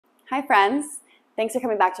Hi friends, thanks for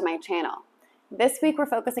coming back to my channel. This week we're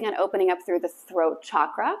focusing on opening up through the throat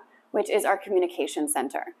chakra, which is our communication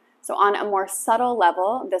center. So on a more subtle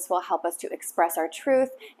level, this will help us to express our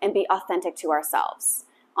truth and be authentic to ourselves.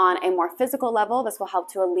 On a more physical level, this will help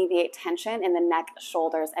to alleviate tension in the neck,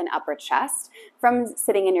 shoulders, and upper chest from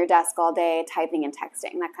sitting in your desk all day, typing and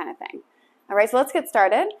texting, that kind of thing. All right, so let's get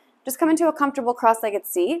started. Just come into a comfortable cross-legged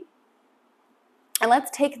seat. And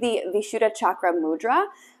let's take the Vishuddha Chakra Mudra,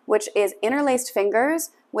 which is interlaced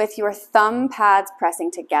fingers with your thumb pads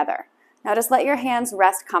pressing together. Now just let your hands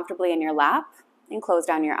rest comfortably in your lap and close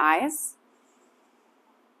down your eyes.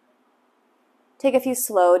 Take a few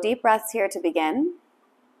slow, deep breaths here to begin.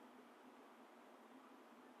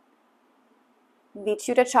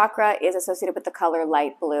 Vishuddha Chakra is associated with the color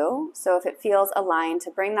light blue, so if it feels aligned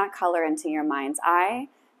to bring that color into your mind's eye,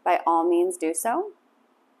 by all means do so.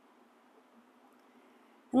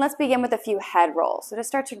 And let's begin with a few head rolls. So just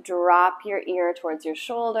start to drop your ear towards your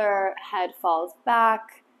shoulder, head falls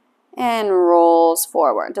back and rolls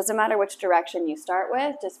forward. Doesn't matter which direction you start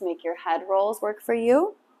with, just make your head rolls work for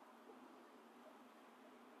you.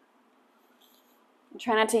 And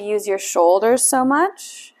try not to use your shoulders so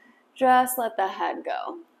much, just let the head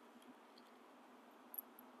go.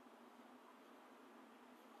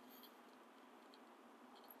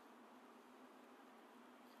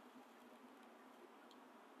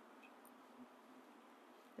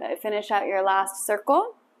 Good. Finish out your last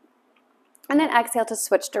circle, and then exhale to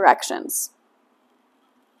switch directions.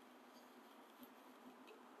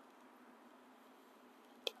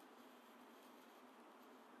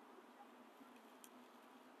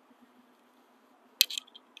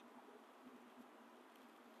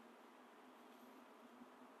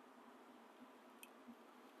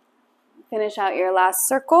 Finish out your last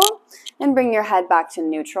circle and bring your head back to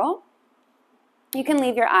neutral. You can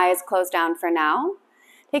leave your eyes closed down for now.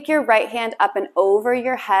 Take your right hand up and over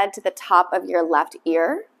your head to the top of your left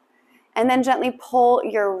ear, and then gently pull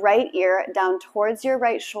your right ear down towards your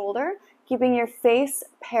right shoulder, keeping your face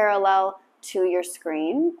parallel to your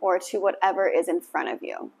screen or to whatever is in front of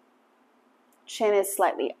you. Chin is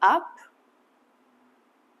slightly up.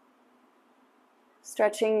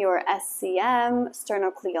 Stretching your SCM,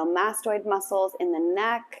 sternocleidomastoid muscles in the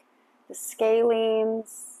neck, the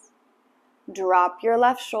scalenes. Drop your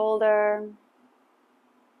left shoulder.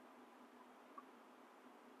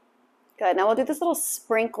 Good. Now we'll do this little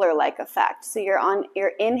sprinkler-like effect. So you're on your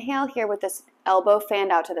inhale here with this elbow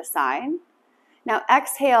fanned out to the side. Now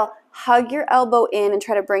exhale, hug your elbow in and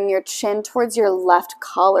try to bring your chin towards your left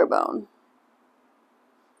collarbone.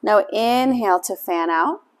 Now inhale to fan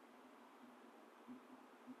out.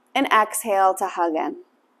 And exhale to hug in.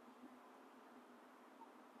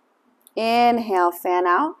 Inhale, fan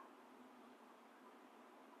out.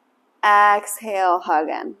 Exhale, hug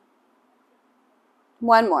in.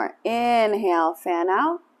 One more. Inhale, fan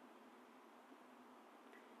out.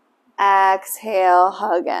 Exhale,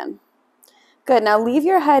 hug in. Good. Now leave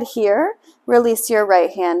your head here. Release your right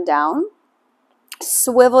hand down.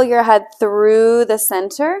 Swivel your head through the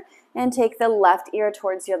center and take the left ear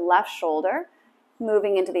towards your left shoulder,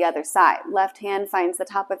 moving into the other side. Left hand finds the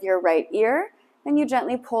top of your right ear, and you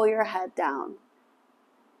gently pull your head down.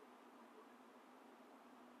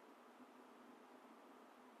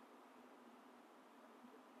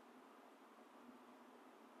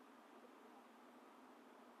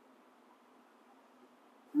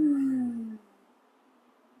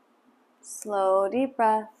 Slow, deep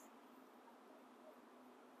breath.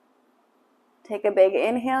 Take a big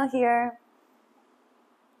inhale here.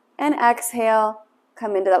 And exhale,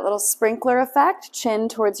 come into that little sprinkler effect. Chin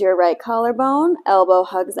towards your right collarbone, elbow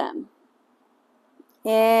hugs in.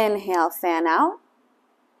 Inhale, fan out.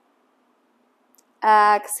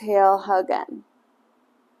 Exhale, hug in.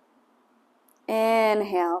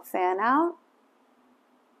 Inhale, fan out.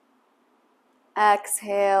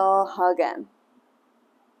 Exhale, hug in.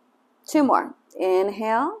 Two more.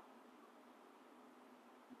 Inhale.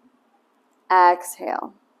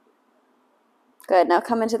 Exhale. Good. Now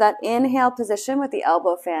come into that inhale position with the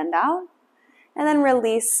elbow fanned out. And then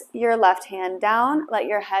release your left hand down. Let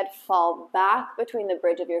your head fall back between the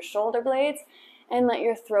bridge of your shoulder blades. And let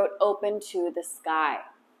your throat open to the sky.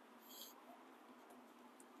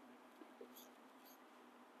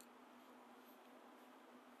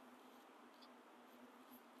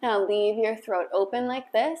 Now leave your throat open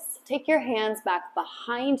like this. Take your hands back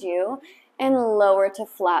behind you and lower to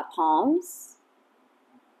flat palms.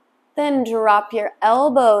 Then drop your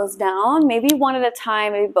elbows down, maybe one at a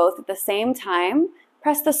time, maybe both at the same time.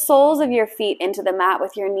 Press the soles of your feet into the mat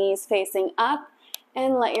with your knees facing up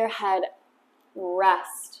and let your head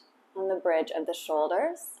rest on the bridge of the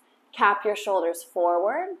shoulders. Cap your shoulders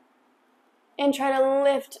forward and try to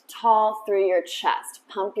lift tall through your chest.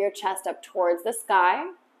 Pump your chest up towards the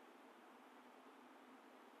sky.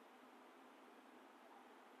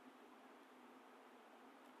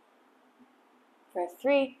 For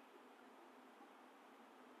 3,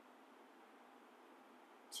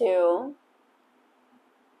 2,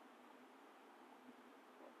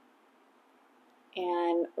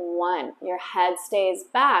 and 1. Your head stays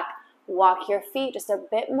back. Walk your feet just a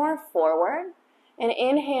bit more forward. And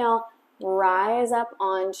inhale, rise up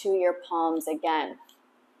onto your palms again.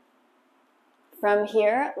 From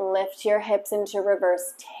here, lift your hips into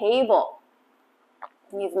reverse table.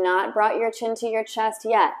 You've not brought your chin to your chest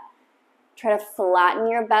yet. Try to flatten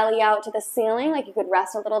your belly out to the ceiling like you could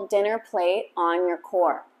rest a little dinner plate on your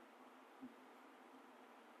core.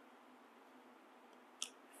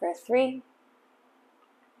 For 3,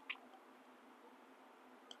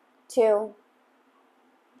 2,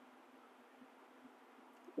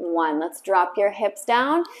 1. Let's drop your hips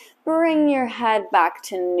down. Bring your head back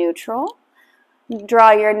to neutral.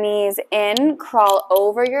 Draw your knees in, crawl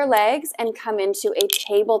over your legs, and come into a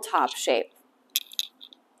tabletop shape.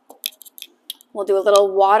 We'll do a little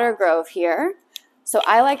water grove here. So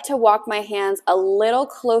I like to walk my hands a little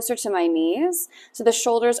closer to my knees so the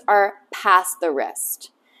shoulders are past the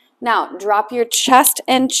wrist. Now, drop your chest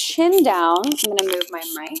and chin down. I'm going to move my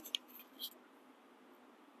mic.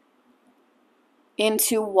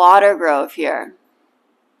 Into water grove here.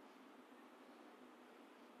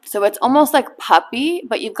 So it's almost like puppy,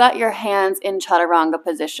 but you've got your hands in chaturanga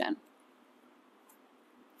position.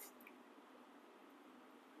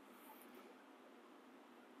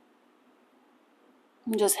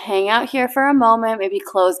 And just hang out here for a moment, maybe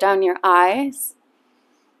close down your eyes.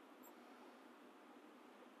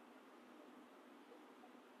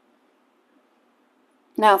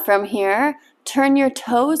 Now from here, turn your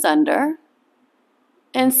toes under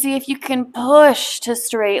and see if you can push to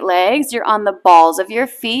straight legs. You're on the balls of your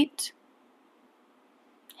feet.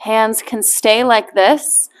 Hands can stay like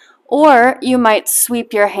this, or you might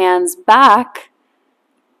sweep your hands back.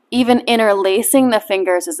 Even interlacing the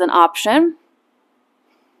fingers is an option.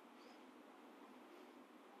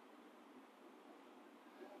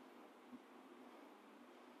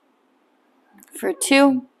 For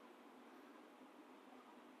 2,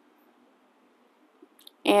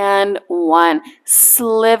 and 1.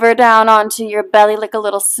 Sliver down onto your belly like a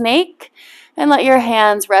little snake and let your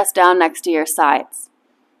hands rest down next to your sides.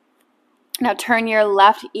 Now turn your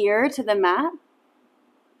left ear to the mat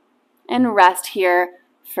and rest here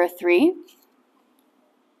for 3,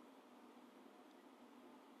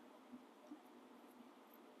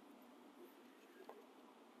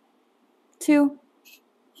 2,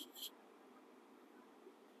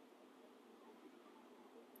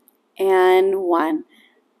 and 1.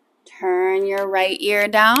 Turn your right ear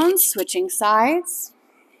down, switching sides.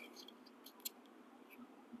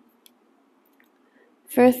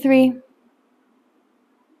 For 3,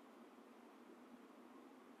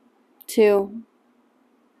 2,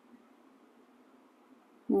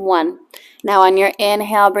 1. Now on your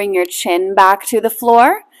inhale, bring your chin back to the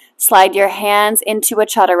floor. Slide your hands into a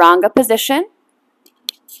chaturanga position.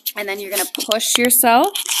 And then you're going to push yourself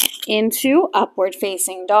into upward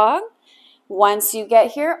facing dog. Once you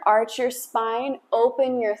get here, arch your spine,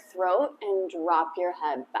 open your throat, and drop your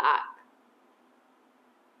head back.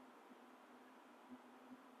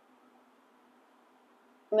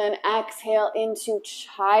 And then exhale into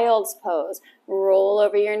child's pose. Roll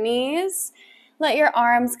over your knees. Let your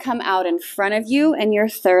arms come out in front of you and your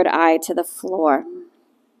third eye to the floor.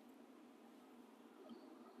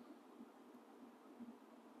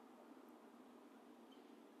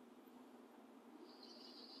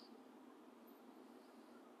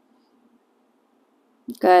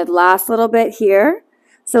 Good. Last little bit here.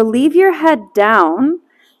 So leave your head down.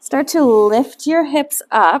 Start to lift your hips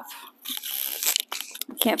up.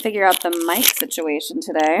 I can't figure out the mic situation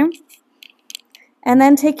today. And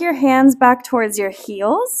then take your hands back towards your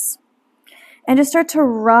heels and just start to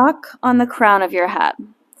rock on the crown of your head.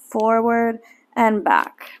 Forward and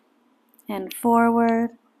back. And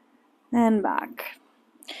forward and back.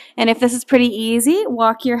 And if this is pretty easy,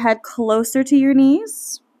 walk your head closer to your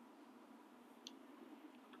knees.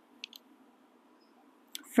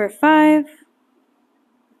 For 5,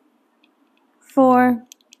 4,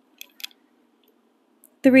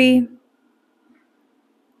 3,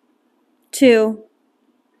 2,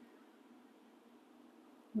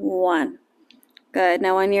 1. Good.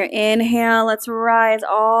 Now on your inhale, let's rise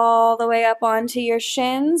all the way up onto your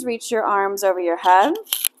shins. Reach your arms over your head.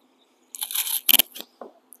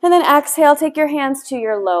 And then exhale, take your hands to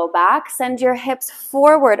your low back, send your hips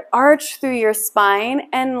forward, arch through your spine,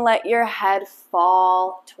 and let your head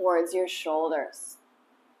fall towards your shoulders.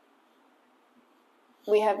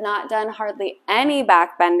 We have not done hardly any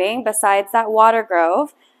back bending besides that water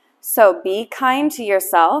grove, so be kind to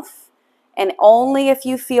yourself, and only if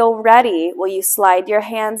you feel ready will you slide your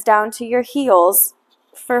hands down to your heels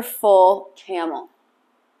for full camel.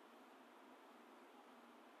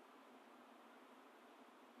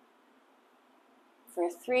 For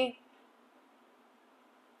 3,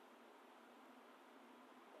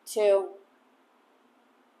 2,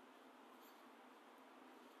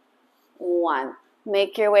 1.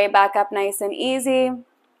 Make your way back up nice and easy.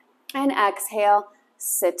 And exhale,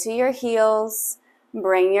 sit to your heels.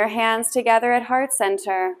 Bring your hands together at heart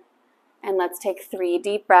center. And let's take 3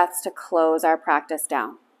 deep breaths to close our practice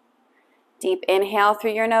down. Deep inhale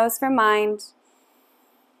through your nose for mind.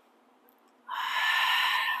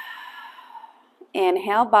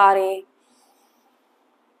 Inhale, body.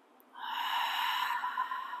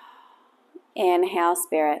 Inhale,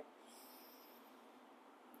 spirit.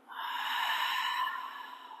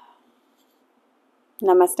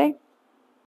 Namaste.